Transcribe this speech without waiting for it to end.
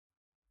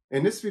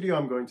In this video,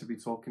 I'm going to be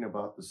talking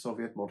about the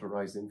Soviet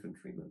motorized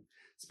infantrymen,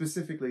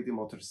 specifically the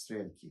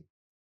motostrelki,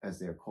 as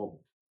they're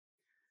called.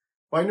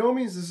 By no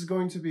means this is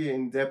going to be an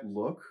in-depth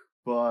look,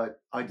 but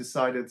I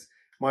decided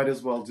might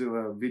as well do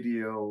a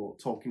video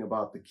talking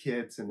about the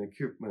kit and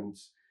equipment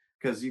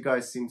because you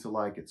guys seem to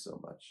like it so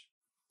much.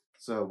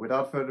 So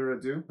without further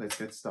ado, let's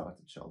get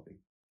started, shall we?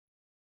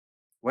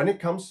 When it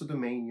comes to the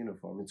main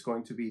uniform, it's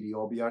going to be the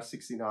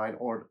OBR-69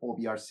 or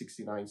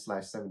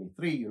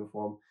OBR-69/73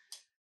 uniform.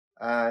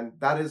 And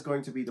that is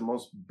going to be the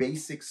most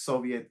basic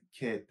Soviet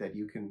kit that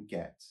you can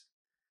get.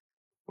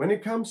 When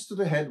it comes to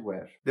the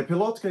headwear, the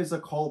pilotka is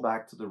a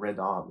callback to the Red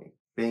Army.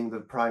 Being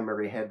the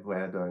primary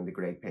headwear during the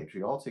Great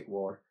Patriotic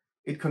War,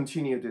 it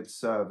continued its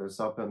service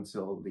up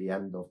until the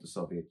end of the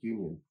Soviet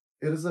Union.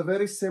 It is a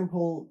very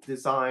simple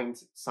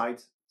designed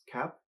side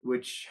cap,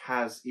 which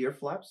has ear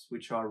flaps,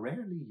 which are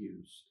rarely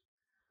used.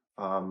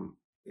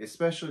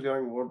 Especially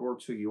during World War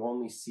II, you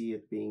only see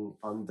it being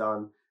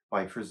undone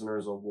by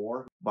prisoners of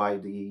war. By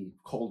the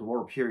Cold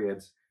War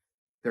period,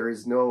 there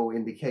is no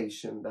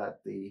indication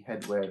that the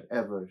headwear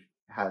ever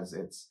has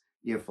its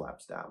ear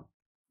flaps down.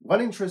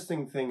 One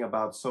interesting thing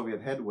about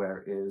Soviet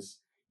headwear is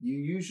you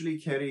usually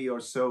carry your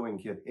sewing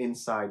kit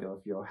inside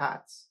of your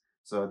hats.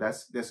 So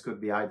this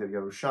could be either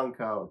your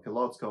Ushanka or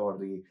Pilotka or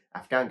the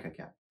Afghanka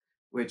cap,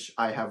 which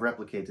I have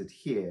replicated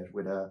here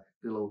with a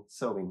little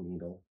sewing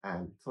needle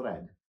and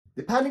thread.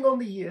 Depending on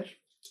the year,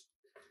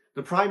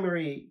 the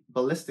primary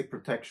ballistic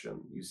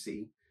protection you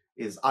see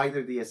is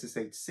either the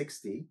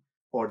SSH-60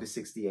 or the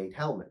 68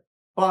 helmet.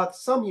 But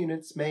some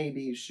units may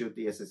be issued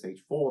the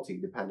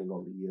SSH-40 depending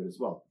on the year as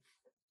well.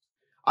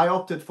 I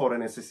opted for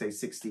an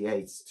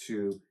SSH-68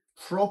 to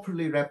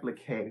properly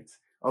replicate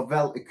a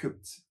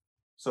well-equipped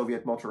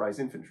Soviet motorized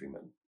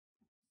infantryman.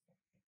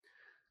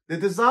 The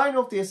design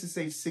of the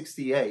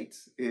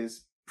SSH-68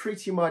 is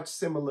pretty much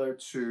similar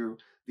to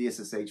the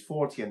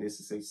SSH-40 and the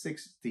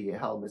SSH-60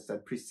 helmets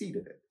that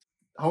preceded it.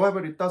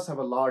 However, it does have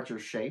a larger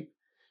shape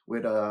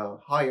with a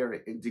higher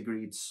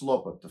degreed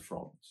slope at the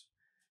front.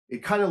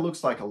 It kind of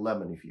looks like a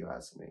lemon, if you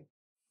ask me.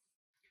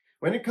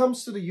 When it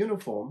comes to the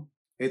uniform,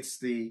 it's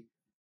the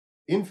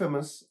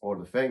infamous, or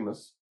the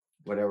famous,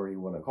 whatever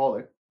you want to call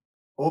it,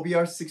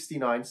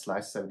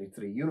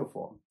 OBR-69/73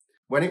 uniform.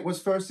 When it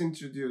was first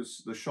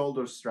introduced, the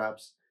shoulder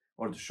straps,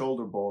 or the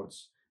shoulder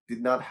boards,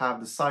 did not have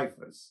the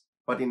ciphers.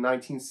 But in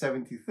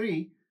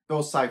 1973,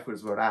 those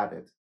ciphers were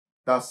added,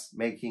 thus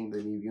making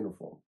the new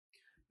uniform.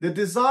 The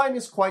design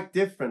is quite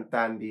different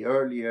than the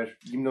earlier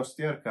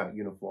Gimnosterka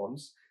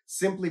uniforms,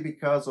 simply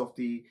because of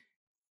the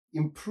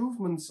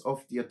improvements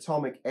of the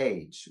atomic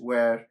age,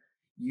 where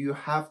you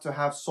have to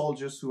have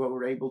soldiers who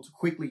are able to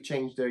quickly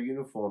change their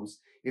uniforms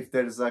if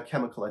there is a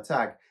chemical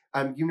attack.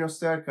 And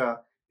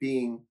Gimnosterka,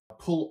 being a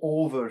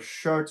pull-over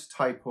shirt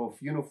type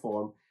of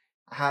uniform,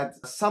 had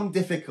some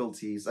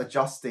difficulties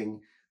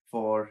adjusting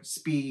for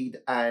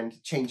speed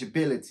and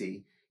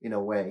changeability in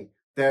a way.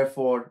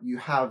 Therefore, you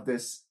have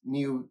this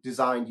new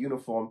designed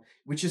uniform,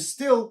 which is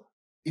still,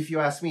 if you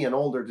ask me, an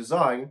older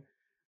design,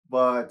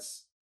 but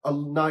a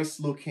nice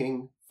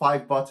looking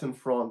 5-button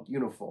front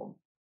uniform,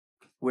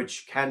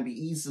 which can be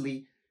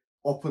easily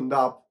opened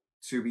up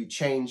to be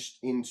changed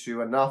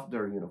into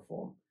another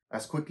uniform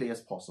as quickly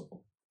as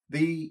possible.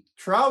 The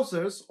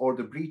trousers or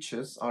the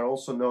breeches are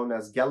also known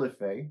as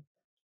galife,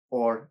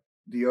 or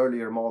the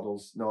earlier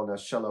models known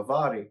as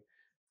shalavari,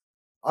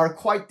 are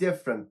quite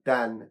different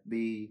than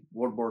the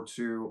World War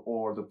II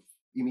or the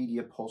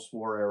immediate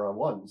post-war era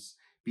ones,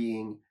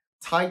 being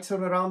tighter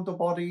around the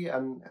body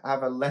and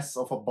have a less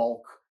of a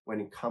bulk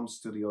when it comes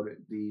to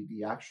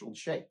the actual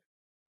shape.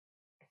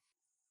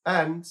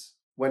 And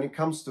when it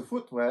comes to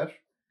footwear,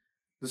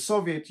 the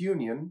Soviet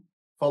Union,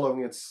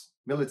 following its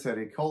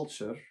military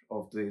culture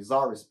of the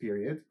Tsarist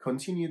period,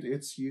 continued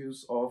its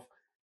use of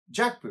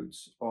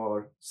jackboots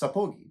or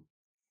sapogi.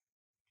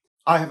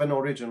 I have an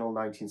original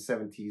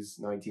 1970s,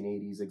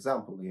 1980s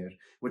example here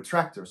with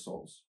tractor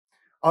soles.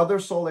 Other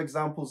sole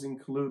examples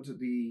include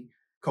the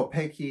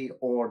kopeki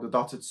or the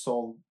dotted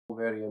sole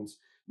variant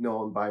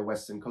known by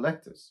Western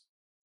collectors,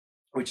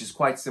 which is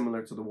quite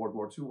similar to the World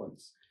War II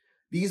ones.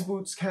 These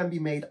boots can be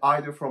made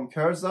either from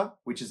kerza,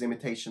 which is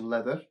imitation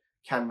leather,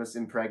 canvas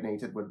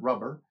impregnated with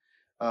rubber,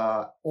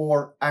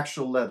 or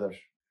actual leather.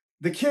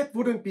 The kit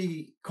wouldn't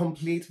be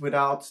complete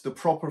without the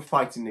proper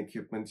fighting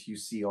equipment you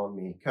see on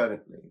me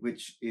currently,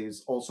 which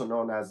is also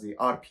known as the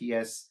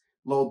RPS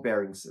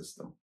load-bearing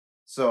system.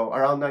 So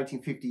around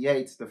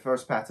 1958, the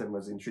first pattern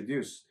was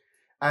introduced,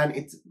 and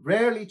it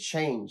rarely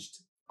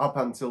changed up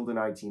until the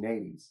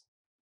 1980s.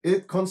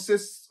 It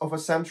consists of a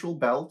central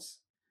belt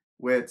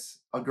with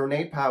a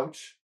grenade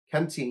pouch,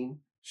 canteen,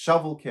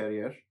 shovel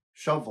carrier,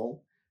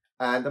 shovel,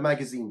 and a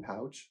magazine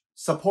pouch,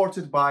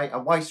 supported by a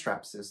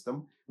Y-strap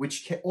system,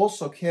 which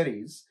also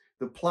carries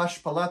the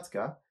plush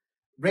palatka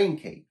rain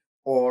cape,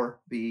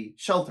 or the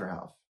shelter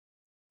half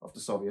of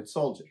the Soviet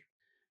soldier.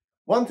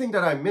 One thing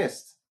that I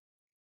missed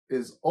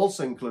is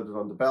also included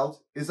on the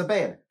belt is a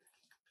bayonet,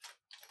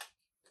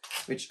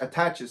 which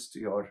attaches to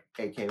your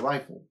AK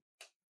rifle.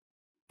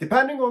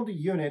 Depending on the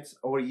unit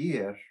or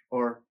year,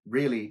 or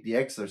really the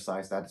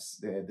exercise that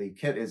the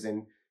kit is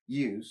in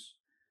use,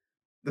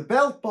 the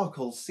belt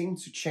buckles seem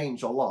to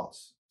change a lot,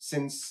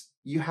 since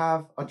you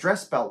have a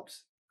dress belt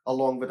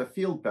along with a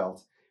field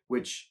belt,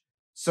 which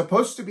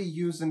supposed to be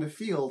used in the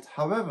field.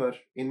 However,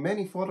 in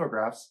many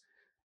photographs,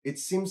 it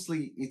seems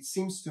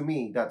to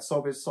me that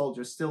Soviet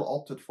soldiers still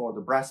opted for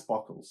the brass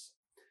buckles.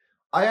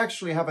 I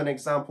actually have an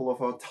example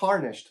of a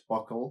tarnished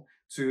buckle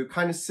to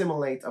kind of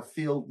simulate a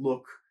field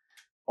look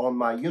on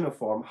my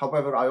uniform.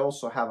 However, I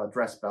also have a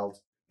dress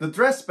belt. The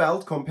dress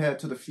belt, compared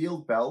to the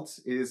field belt,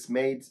 is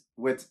made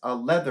with a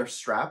leather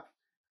strap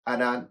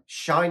and a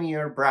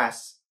shinier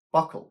brass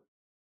buckle.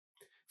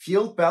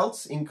 Field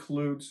belts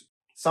include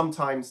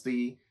sometimes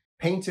the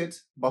painted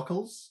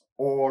buckles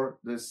or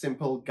the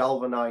simple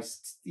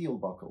galvanized steel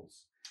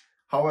buckles.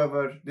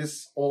 However,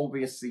 this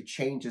obviously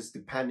changes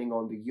depending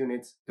on the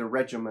unit, the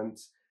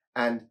regiment,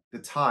 and the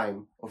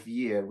time of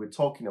year we're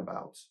talking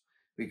about,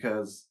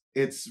 because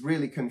it's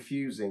really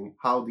confusing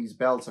how these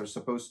belts are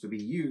supposed to be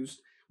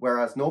used,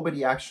 whereas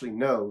nobody actually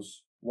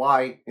knows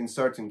why, in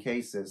certain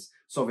cases,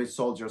 Soviet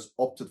soldiers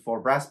opted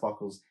for brass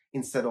buckles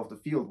instead of the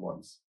field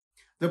ones.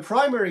 The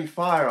primary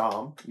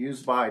firearm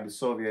used by the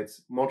Soviet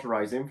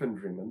motorized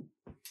infantrymen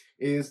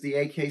is the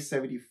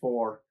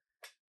AK-74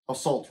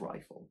 assault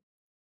rifle.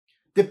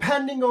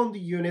 Depending on the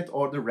unit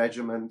or the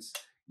regiment,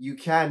 you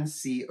can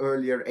see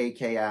earlier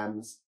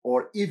AKMs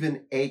or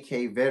even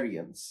AK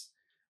variants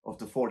of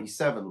the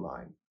 47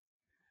 line.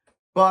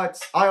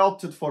 But I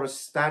opted for a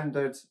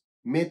standard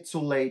mid to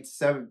late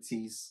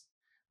 70s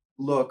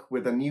look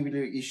with a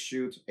newly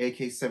issued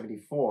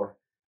AK-74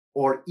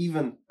 or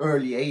even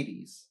early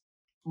 80s.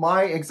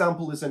 My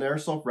example is an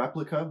airsoft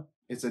replica.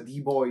 It's a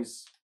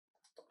D-Boys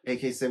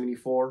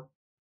AK-74.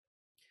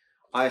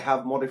 I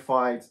have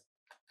modified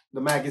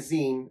the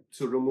magazine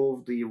to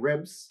remove the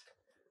ribs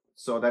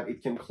so that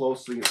it can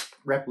closely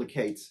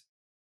replicate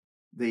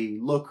the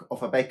look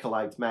of a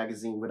Bakelite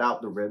magazine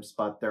without the ribs,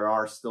 but there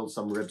are still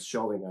some ribs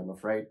showing, I'm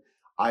afraid.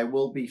 I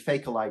will be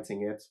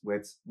Fakelighting it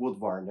with wood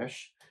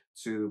varnish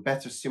to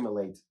better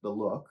simulate the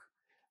look.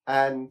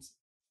 And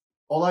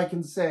all I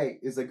can say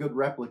is a good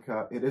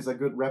replica. It is a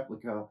good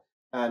replica,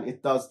 and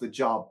it does the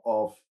job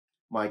of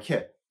my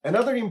kit.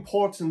 Another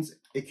important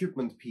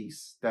equipment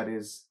piece that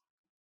is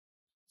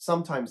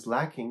sometimes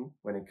lacking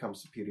when it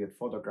comes to period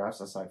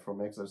photographs, aside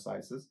from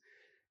exercises,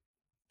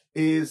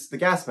 is the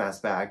gas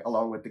mask bag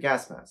along with the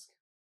gas mask.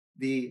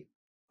 The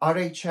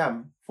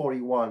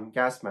RHM-41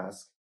 gas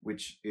mask,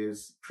 which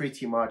is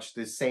pretty much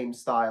the same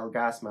style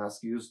gas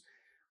mask used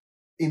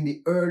in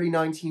the early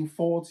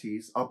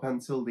 1940s up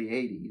until the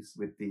 80s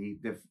with the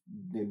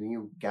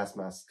new gas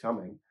mask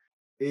coming,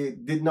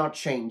 it did not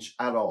change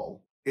at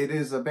all. It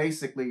is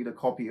basically the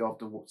copy of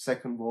the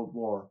Second World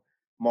War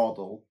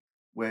model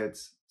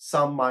with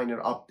some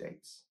minor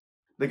updates.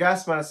 The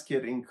gas mask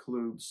kit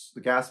includes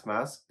the gas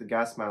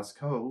mask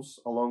hose,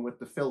 along with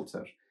the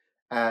filter,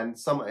 and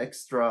some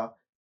extra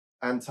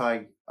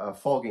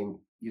anti-fogging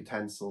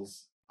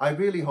utensils. I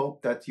really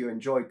hope that you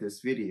enjoyed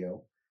this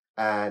video,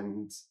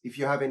 and if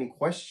you have any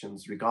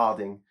questions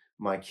regarding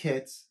my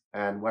kit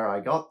and where I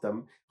got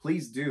them,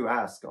 please do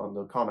ask on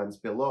the comments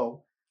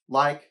below,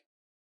 like,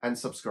 and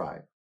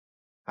subscribe.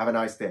 Have a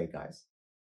nice day, guys.